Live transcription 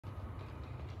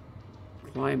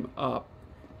climb up.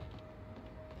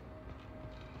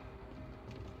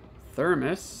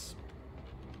 Thermos.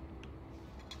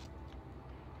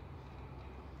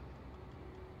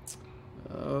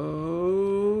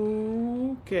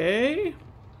 Okay.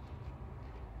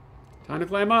 Time to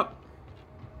climb up.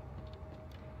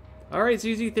 Alright,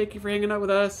 Susie, thank you for hanging out with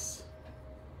us.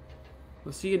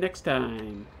 We'll see you next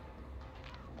time.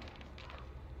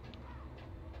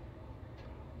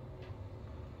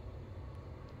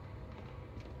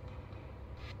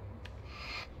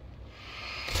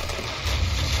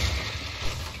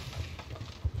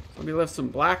 Let me lift some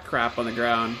black crap on the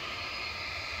ground.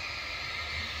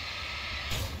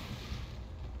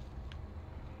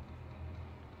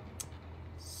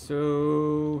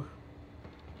 So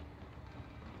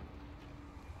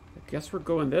I guess we're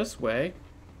going this way.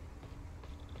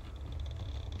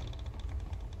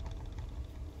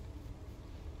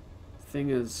 Thing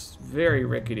is very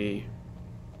rickety.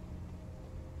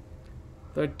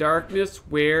 The darkness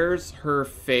wears her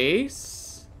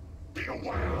face. Be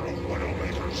aware of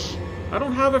Widowmakers. I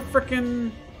don't have a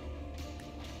frickin'...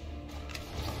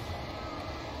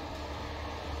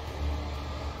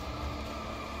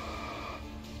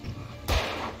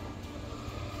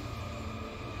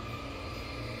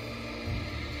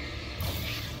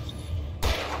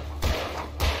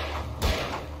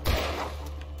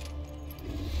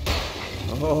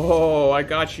 Oh, I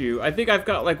got you. I think I've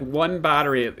got like one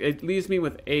battery. It leaves me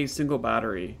with a single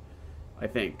battery, I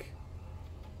think.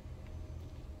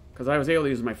 Because I was able to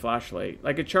use my flashlight.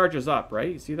 Like, it charges up,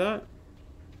 right? You see that?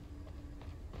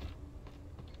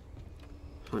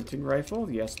 Hunting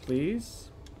rifle? Yes, please.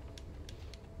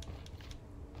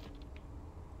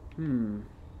 There's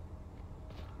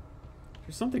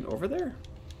something over there?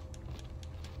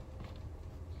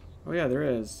 Oh yeah, there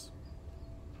is.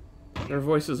 Their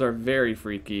voices are very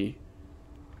freaky.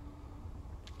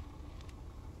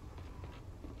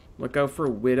 Look out for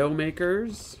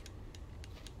Widowmakers.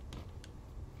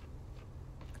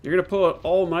 You're gonna pull an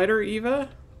all-nighter, Eva?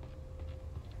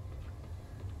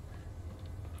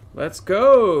 Let's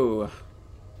go!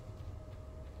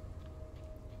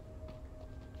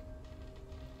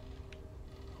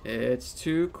 It's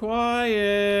too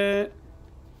quiet.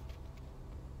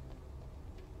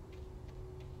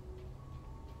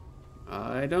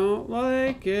 I don't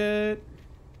like it.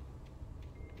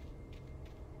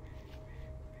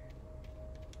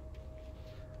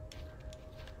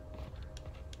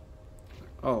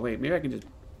 Oh, wait, maybe I can just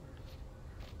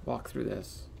walk through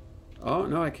this. Oh,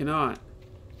 no, I cannot.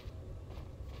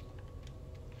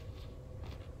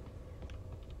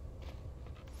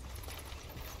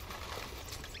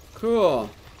 Cool.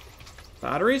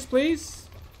 Batteries, please?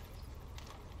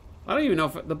 I don't even know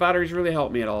if the batteries really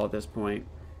help me at all at this point.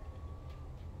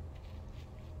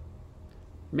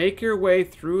 Make your way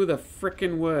through the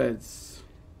frickin' woods.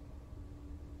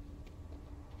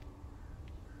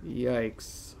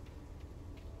 Yikes.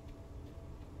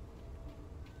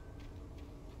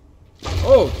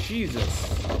 Oh,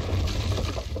 Jesus.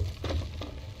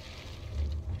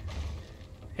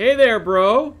 Hey there,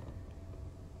 bro.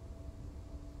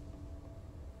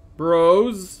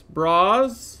 Bras.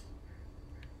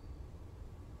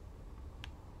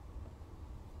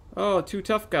 Oh, two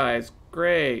tough guys.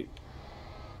 Great.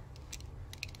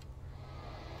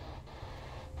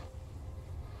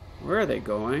 Where are they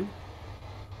going?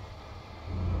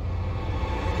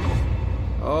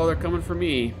 Oh, they're coming for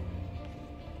me.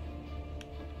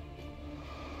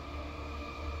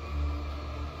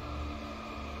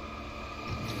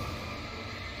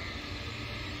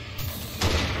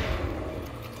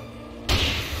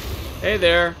 Hey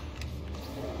there.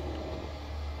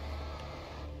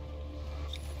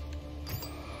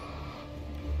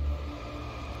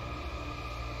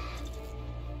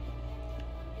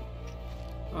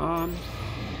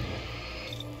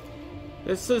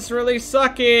 This is really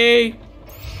sucky.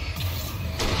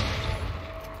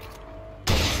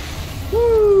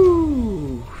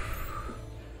 Woo!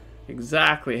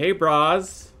 Exactly. Hey,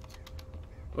 bras.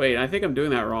 Wait, I think I'm doing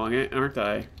that wrong, aren't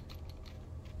I?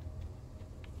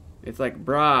 It's like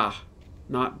bra,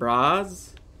 not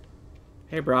bras.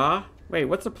 Hey, bra. Wait,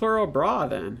 what's the plural of bra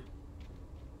then?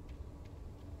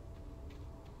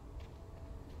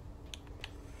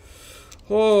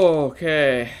 Oh,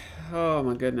 okay. Oh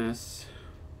my goodness.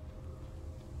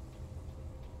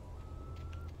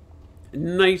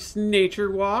 Nice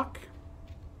nature walk.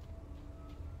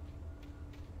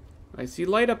 I see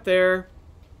light up there.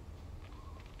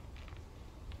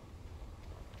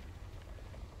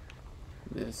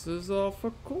 This is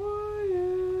awful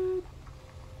quiet.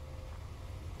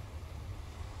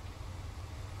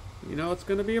 You know it's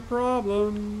gonna be a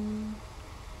problem.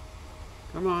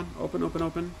 Come on. Open, open,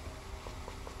 open.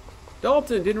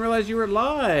 Dalton, didn't realize you were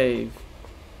live.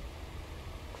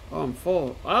 Oh, I'm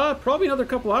full. Probably another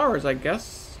couple hours, I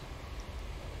guess.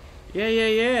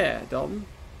 Yeah, Dalton.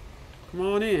 Come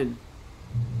on in.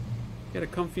 Get a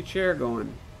comfy chair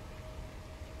going.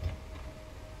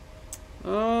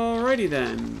 Alrighty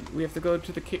then. We have to go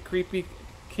to the creepy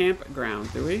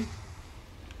campground, do we?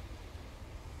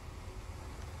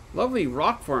 Lovely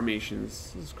rock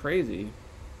formations. This is crazy.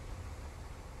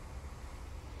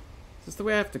 Is this the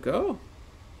way I have to go?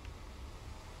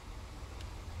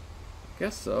 I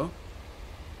guess so.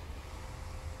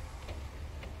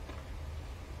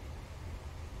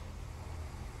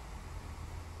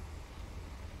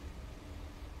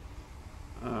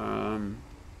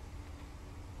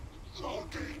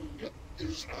 Logging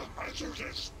is a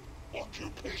hazardous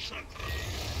occupation.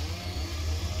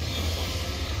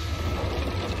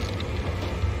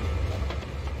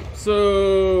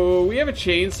 So, we have a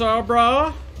chainsaw,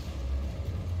 brah.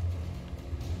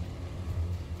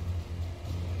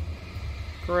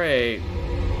 Great.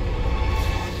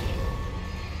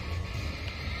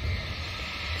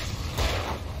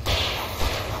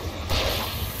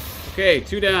 Okay,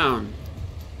 2 down.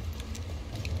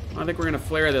 I think we're gonna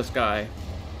flare this guy.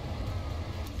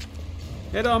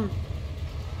 Hit him.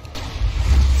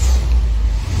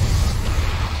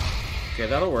 Okay,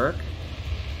 that'll work.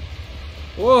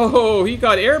 Whoa, he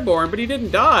got airborne, but he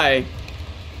didn't die.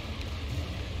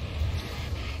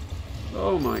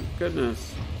 Oh my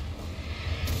goodness.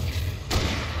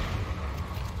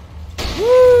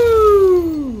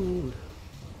 Woo!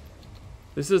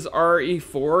 This is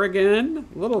RE4 again?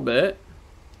 A little bit.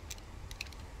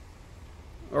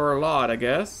 Or a lot, I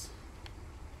guess.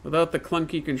 Without the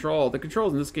clunky control. The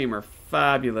controls in this game are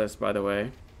fabulous, by the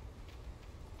way.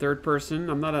 Third person.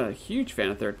 I'm not a huge fan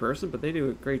of third person, but they do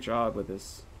a great job with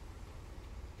this.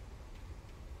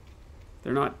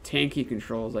 They're not tanky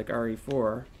controls like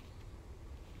RE4.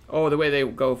 Oh, the way they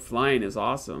go flying is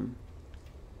awesome.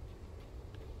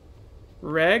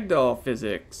 Ragdoll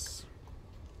physics.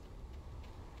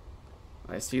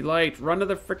 I see light. Run to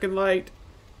the frickin' light.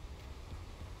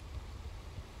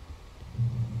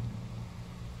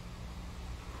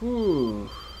 Whew.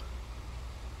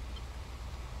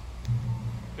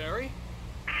 Barry?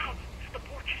 Ow! The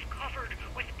porch is covered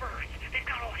with birds. They've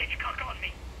got all Hitchcock on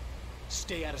me.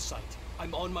 Stay out of sight.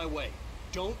 I'm on my way.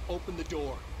 Don't open the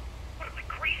door. What am I,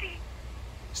 crazy?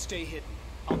 Stay hidden.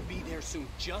 I'll be there soon.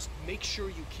 Just make sure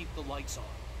you keep the lights on.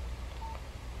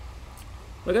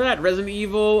 Look at that, Resident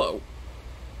Evil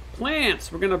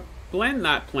plants. We're gonna blend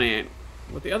that plant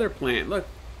with the other plant. Look,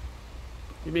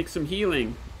 you make some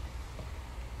healing.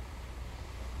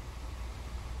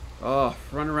 Oh,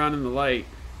 run around in the light.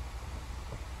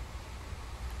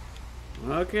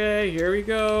 Okay, here we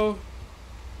go.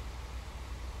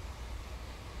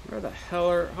 Where the hell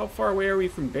are... How far away are we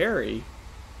from Barry?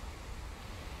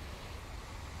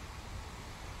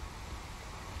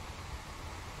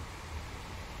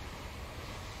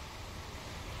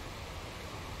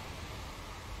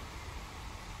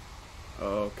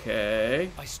 Okay.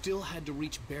 I still had to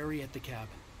reach Barry at the cabin,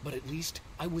 but at least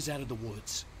I was out of the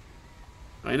woods.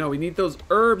 I know, we need those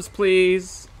herbs,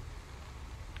 please.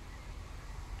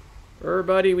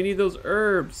 Buddy, we need those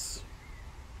herbs.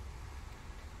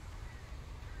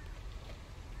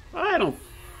 I don't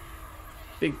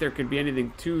think there could be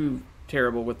anything too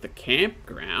terrible with the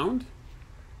campground.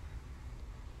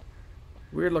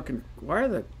 Weird looking... Why are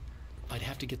the... I'd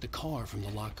have to get the car from the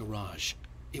locked garage.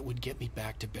 It would get me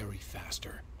back to Barry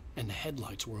faster, and the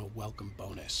headlights were a welcome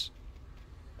bonus.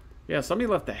 Yeah, somebody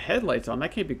left the headlights on.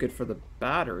 That can't be good for the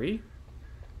battery.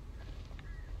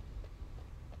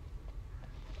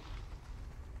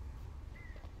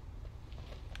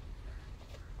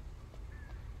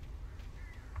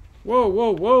 Whoa,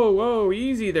 whoa, whoa, whoa.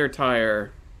 Easy there,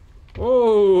 tire.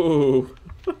 Whoa.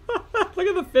 Look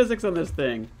at the physics on this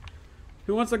thing.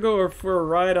 Who wants to go for a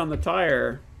ride on the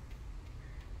tire?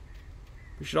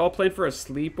 We should all plan for a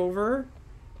sleepover?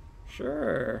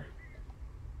 Sure.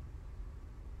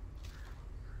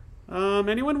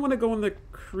 Anyone want to go in the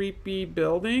creepy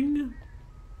building?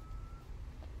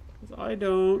 'Cause I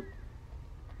don't.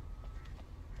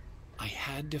 I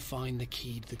had to find the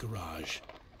key to the garage.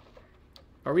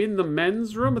 Are we in the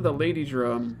men's room or the ladies'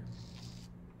 room?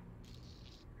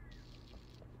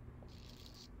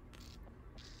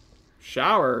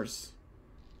 Showers.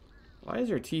 Why is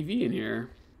there a TV in here?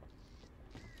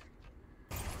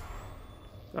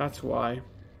 That's why.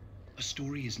 A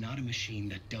story is not a machine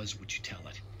that does what you tell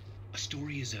it. A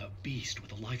story is a beast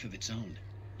with a life of its own.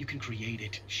 You can create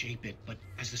it, shape it, but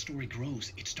as the story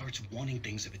grows, it starts wanting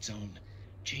things of its own.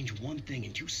 Change one thing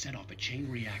and you set off a chain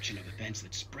reaction of events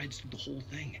that spreads through the whole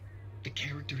thing. The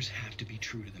characters have to be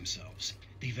true to themselves.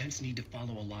 The events need to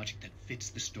follow a logic that fits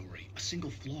the story. A single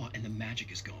flaw and the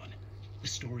magic is gone. The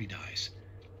story dies.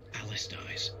 Alice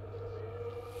dies.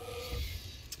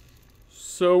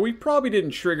 So we probably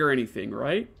didn't trigger anything,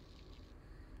 right?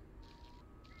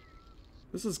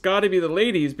 This has got to be the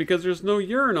ladies because there's no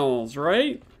urinals,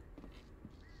 right?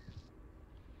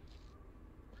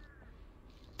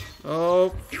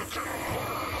 Oh.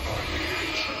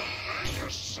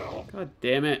 God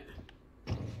damn it.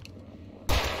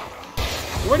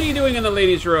 What are you doing in the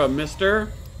ladies' room,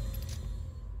 mister?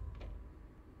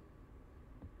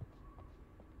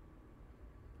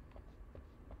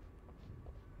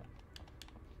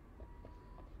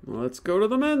 Let's go to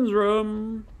the men's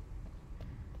room.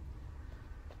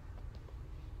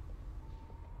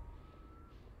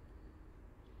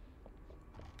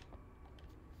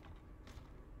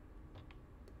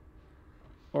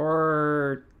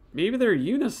 Or maybe they're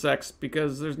unisex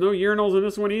because there's no urinals in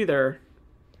this one either.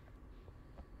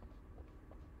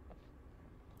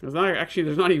 There's not actually,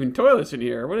 there's not even toilets in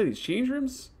here. What are these, change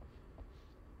rooms?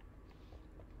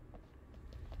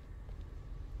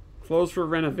 Closed for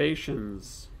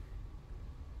renovations.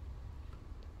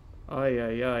 Ay,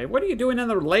 ay, ay. What are you doing in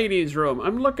the ladies' room?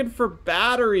 I'm looking for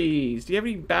batteries. Do you have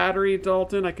any batteries,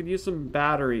 Dalton? I could use some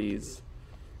batteries.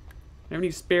 Have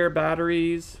any spare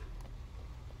batteries?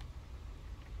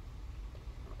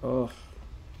 Oh.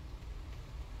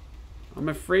 I'm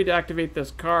afraid to activate this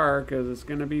car because it's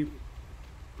going to be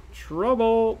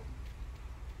trouble.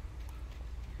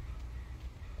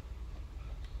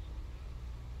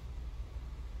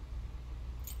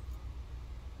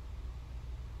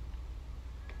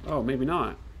 Oh, maybe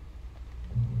not.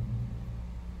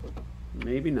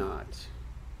 Maybe not.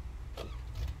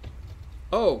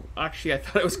 Oh, actually, I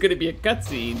thought it was going to be a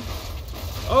cutscene.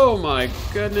 Oh my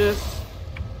goodness.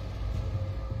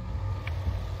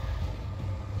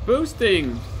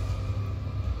 Boosting.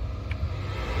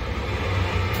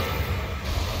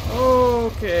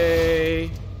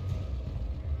 Okay.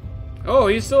 Oh,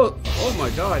 he's still... Oh my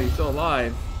god, he's still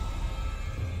alive.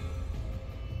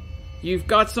 You've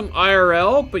got some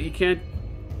IRL, but you can't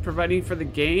provide any for the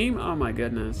game? Oh my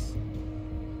goodness.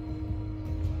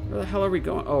 Where the hell are we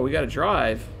going? Oh, we gotta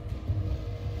drive.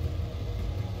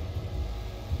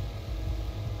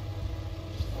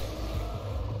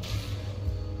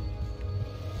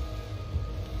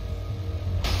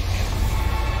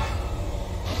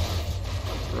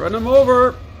 Run them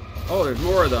over. Oh, there's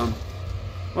more of them.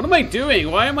 What am I doing?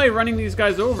 Why am I running these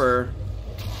guys over?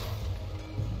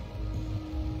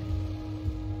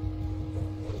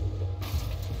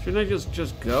 Shouldn't I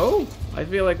just go? I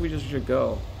feel like we just should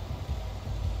go.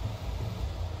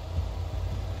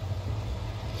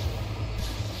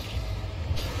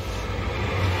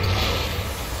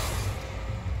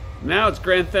 Now it's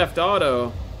Grand Theft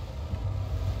Auto.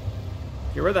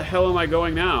 Okay, where the hell am I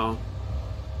going now?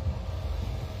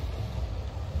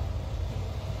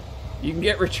 You can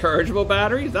get rechargeable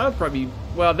batteries? That would probably be...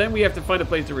 Well, then we have to find a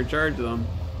place to recharge them.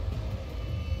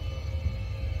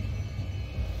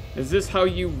 Is this how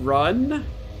you run?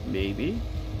 Maybe.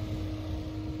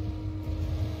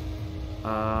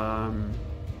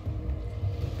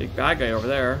 Big bad guy over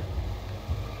there.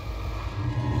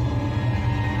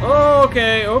 Oh,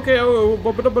 okay, okay. Oh,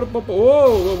 whoa, whoa, whoa,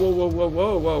 whoa, whoa,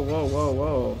 whoa, whoa, whoa, whoa,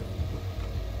 whoa.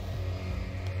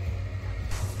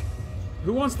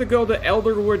 Who wants to go to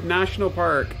Elderwood National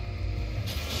Park?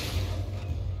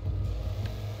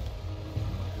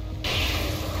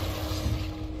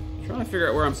 Trying to figure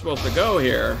out where I'm supposed to go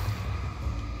here.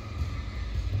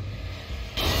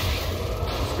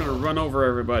 Just gonna run over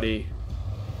everybody.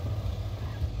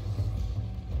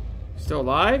 Still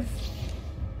alive?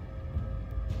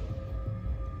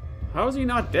 How is he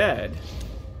not dead?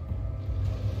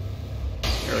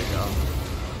 There we go.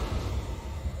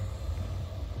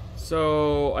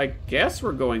 So, I guess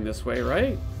we're going this way,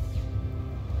 right?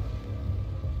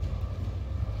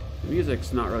 The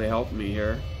music's not really helping me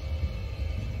here.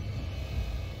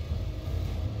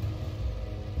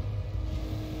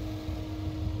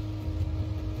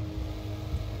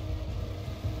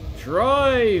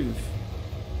 Drive!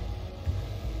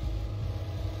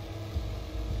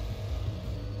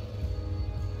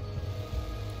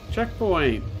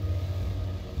 Checkpoint.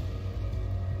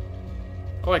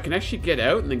 Oh, I can actually get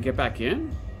out and then get back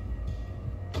in?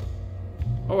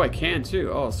 Oh, I can too.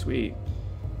 Oh, sweet.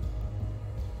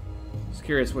 Just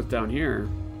curious what's down here.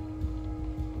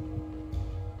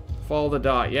 Follow the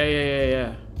dot. Yeah, yeah, yeah,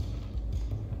 yeah.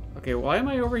 Okay, why am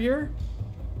I over here?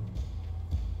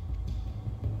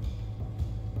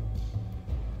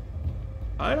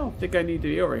 I don't think I need to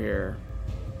be over here.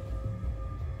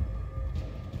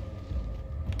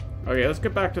 Okay, let's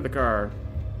get back to the car.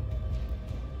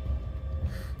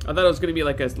 I thought it was gonna be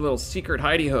like a little secret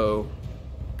hidey-ho.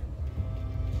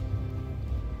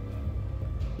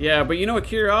 Yeah, but you know what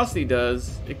curiosity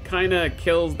does? It kinda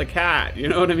kills the cat, you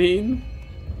know what I mean?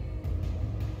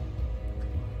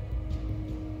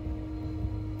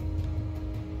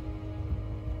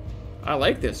 I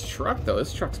like this truck though,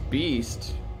 this truck's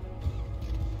beast.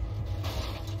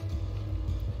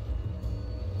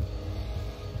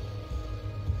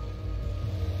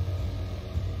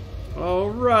 Oh,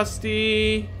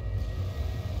 Rusty.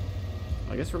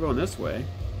 I guess we're going this way.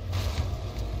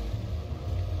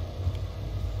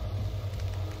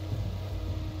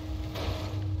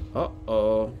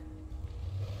 Uh-oh.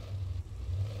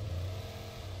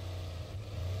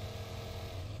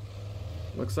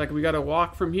 Looks like we gotta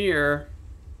walk from here.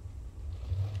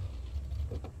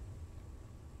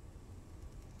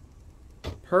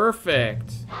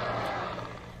 Perfect.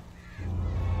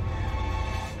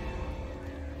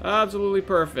 Absolutely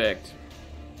perfect.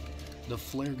 The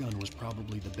flare gun was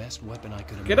probably the best weapon I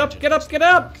could imagine. Get up, get up, against get the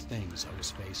up! dark things I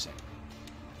was facing.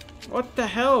 What the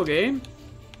hell, game?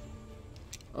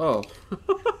 Oh.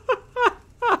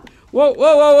 Whoa, whoa,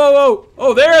 whoa, whoa, whoa!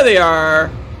 Oh, there they are!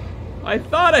 I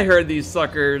thought I heard these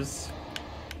suckers.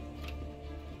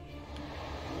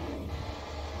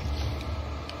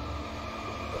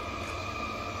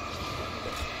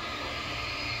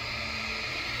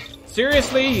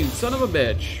 Seriously, you son of a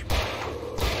bitch.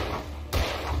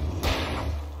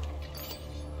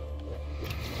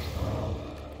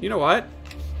 You know what?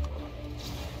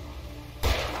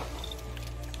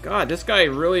 God, this guy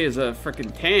really is a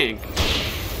freaking tank.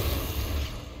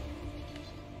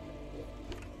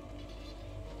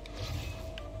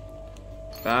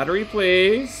 Battery,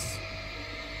 please.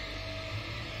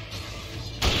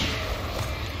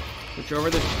 Switch over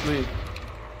the... Wait.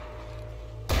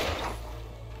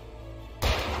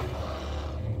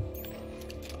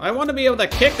 I want to be able to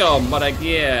kick him, but I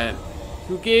can't.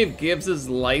 Who gave Gibbs his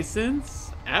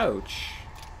license? Ouch.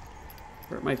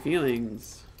 Hurt my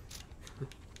feelings.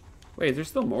 Wait, is there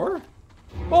still more?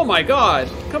 Oh my god!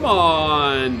 Come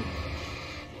on!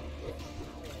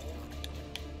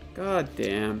 God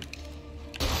damn.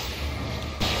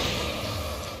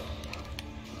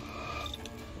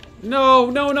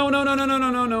 No, no, no, no, no, no, no, no,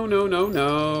 no, no, no, no,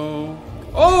 no.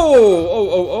 Oh! Oh,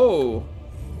 oh, oh.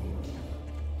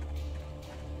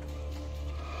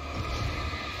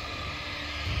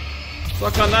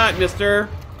 Suck on that, mister.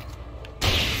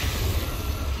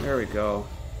 There we go.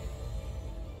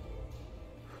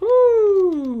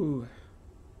 Whoo!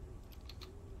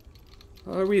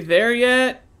 Are we there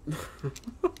yet?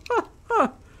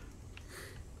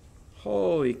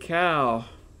 Holy cow. I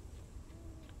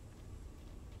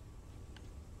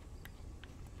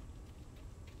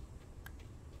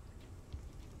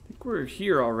think we were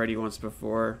here already once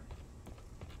before.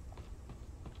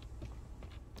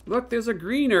 Look, there's a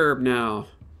green herb now.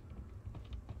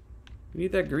 We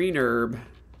need that green herb.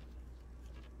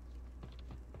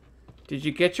 Did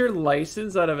you get your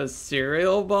license out of a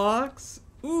cereal box?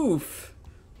 Oof.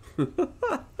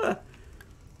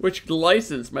 Which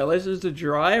license? My license to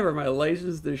drive or my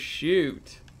license to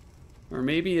shoot? Or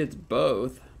maybe it's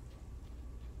both.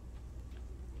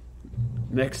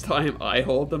 Next time I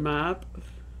hold the map?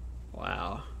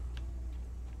 Wow.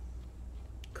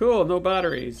 Cool, no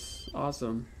batteries.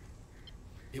 Awesome.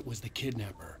 It was the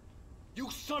kidnapper. You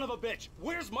son of a bitch!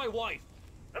 Where's my wife?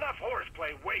 Enough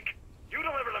horseplay, Wake. You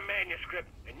deliver the manuscript,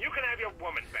 and you can have your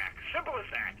woman back. Simple as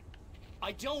that.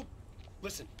 I don't...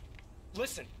 Listen.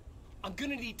 Listen. I'm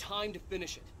gonna need time to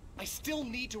finish it. I still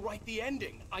need to write the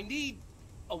ending. I need...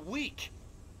 a week.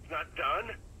 It's not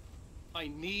done. I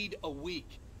need a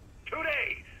week. 2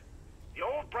 days. The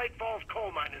old Bright Falls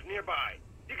coal mine is nearby.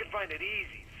 You can find it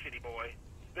easy, city boy.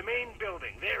 The main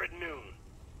building, there at noon.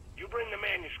 You bring the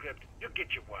manuscript, you'll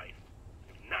get your wife.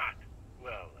 If not,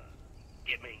 well,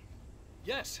 get me?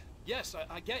 Yes, yes,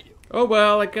 I get you. Oh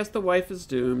well, I guess the wife is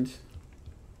doomed.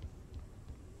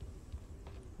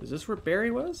 Is this where Barry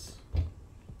was?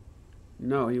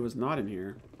 No, he was not in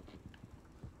here.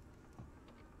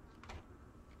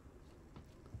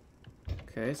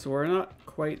 Okay, so we're not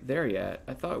quite there yet.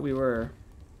 I thought we were...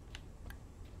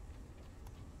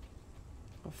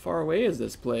 How far away is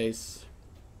this place?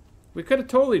 We could have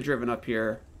totally driven up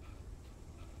here.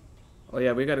 Oh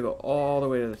yeah, we gotta go all the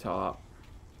way to the top.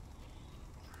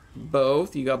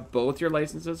 Both? You got both your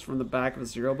licenses from the back of a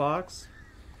cereal box?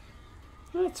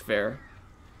 That's fair.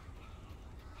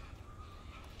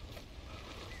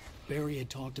 Barry had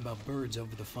talked about birds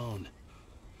over the phone.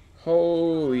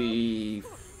 Holy...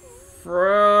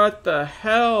 What the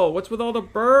hell? What's with all the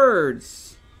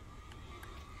birds?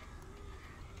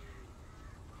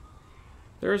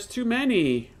 There's too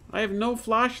many. I have no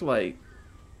flashlight.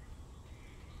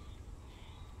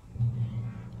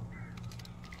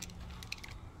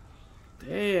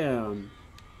 Damn.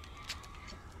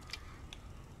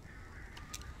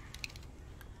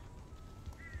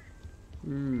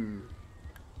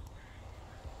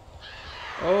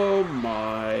 Oh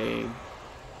my.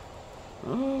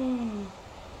 Oh.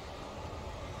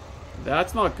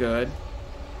 That's not good.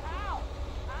 Ow!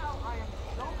 Ow! I am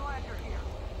so glad you're here.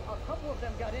 A couple of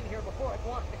them got in here before I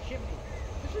blocked the chimney.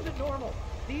 This isn't normal.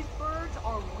 These birds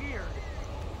are weird.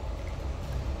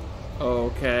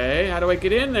 Okay, how do I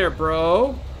get in there,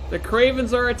 bro? The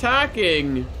Cravens are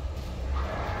attacking.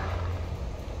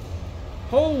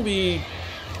 Holy...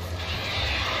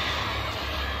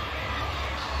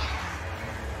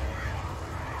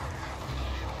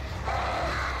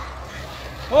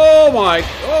 Oh my...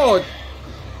 Oh!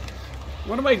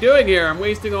 What am I doing here? I'm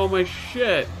wasting all my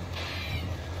shit.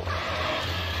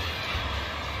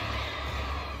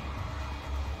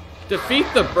 Defeat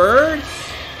the birds?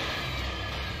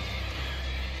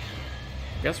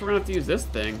 Guess we're gonna have to use this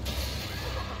thing.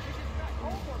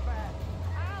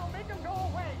 Ow! Make them go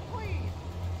away, please!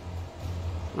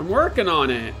 I'm working on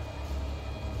it.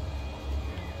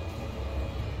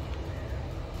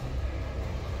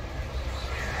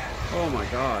 Oh my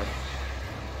god.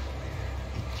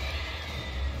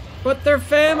 But they're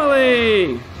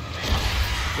family!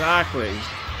 Exactly. Only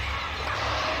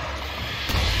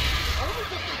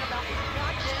good thing about this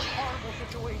goddamn horrible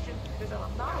situation is that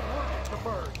I'm not allergic to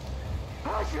birds.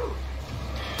 Shoot!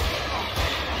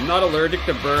 I'm not allergic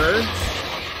to birds.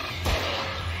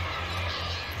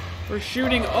 We're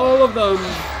shooting all of them.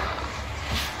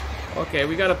 Okay,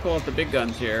 we gotta pull out the big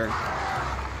guns here.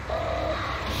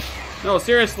 No,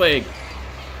 seriously.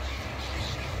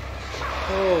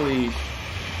 Holy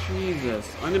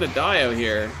Jesus. I'm gonna die out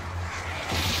here.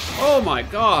 Oh my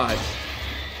god.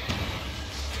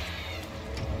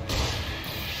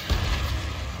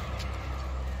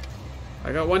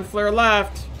 I got one flare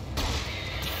left.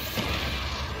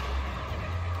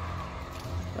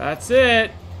 That's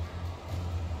it.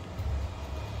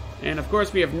 And of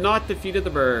course we have not defeated the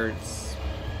birds.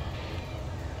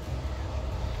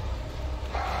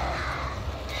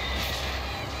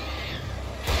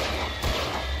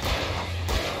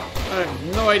 I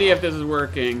have no idea if this is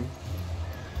working.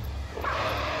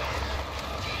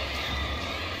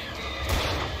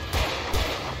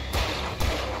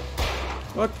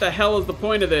 What the hell is the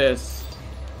point of this?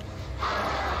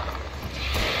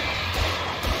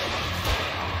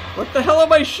 What the hell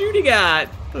am I shooting at?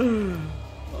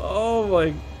 Oh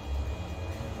my...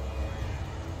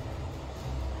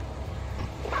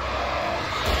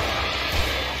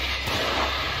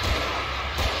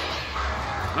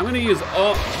 I'm gonna use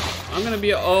all... I'm gonna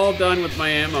be all done with my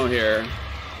ammo here.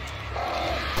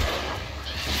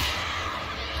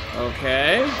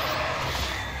 Okay.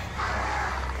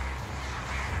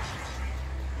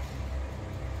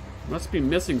 Must be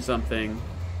missing something.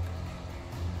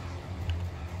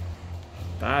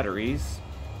 Batteries.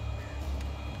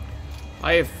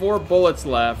 I have 4 bullets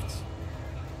left.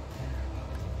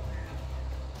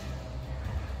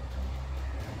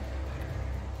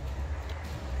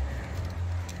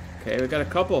 Okay, we got a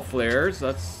couple of flares.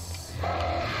 That's...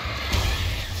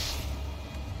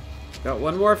 Got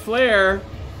one more flare.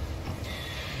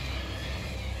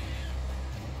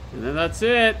 And then that's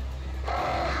it.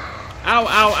 Ow,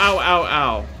 ow, ow, ow,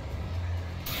 ow.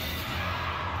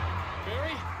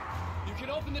 Barry, you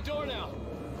can open the door now.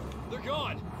 They're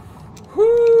gone.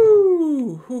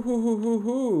 Whoo! Hoo, hoo, hoo, hoo,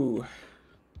 hoo.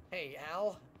 Hey,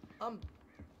 Al.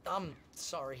 I'm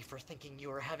sorry for thinking you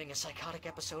were having a psychotic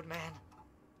episode, man.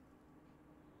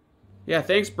 Yeah,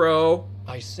 thanks, bro.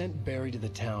 I sent Barry to the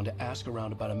town to ask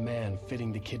around about a man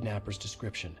fitting the kidnapper's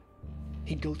description.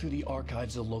 He'd go through the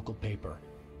archives of the local paper.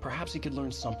 Perhaps he could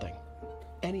learn something.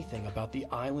 Anything about the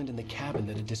island and the cabin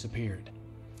that had disappeared.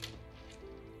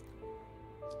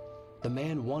 The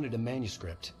man wanted a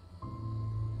manuscript.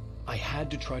 I had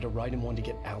to try to write him one to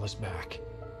get Alice back.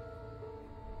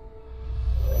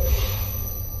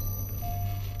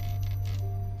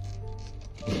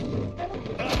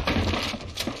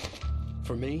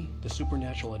 For me, the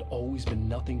supernatural had always been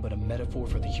nothing but a metaphor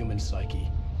for the human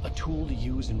psyche, a tool to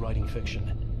use in writing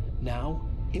fiction. Now,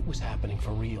 it was happening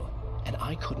for real, and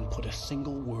I couldn't put a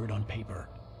single word on paper.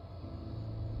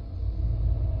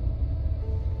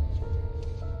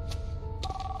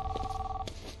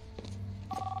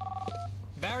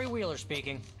 Barry Wheeler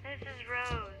speaking. This this is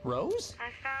Rose. Rose?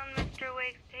 I found Mr.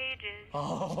 Wake's pages.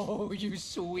 Oh, you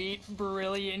sweet,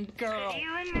 brilliant girl. Could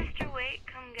you and Mr. Wake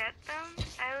come get them?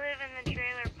 I live in the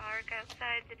trailer park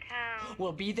outside the town.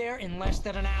 We'll be there in less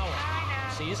than an hour. I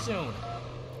know. See you soon.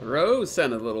 Rose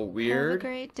sounded a little Have a weird.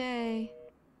 great day.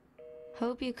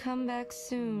 Hope you come back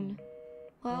soon.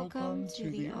 Welcome to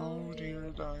the Oh Dear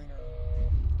Diner.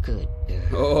 Good.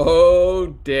 Oh,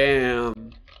 damn.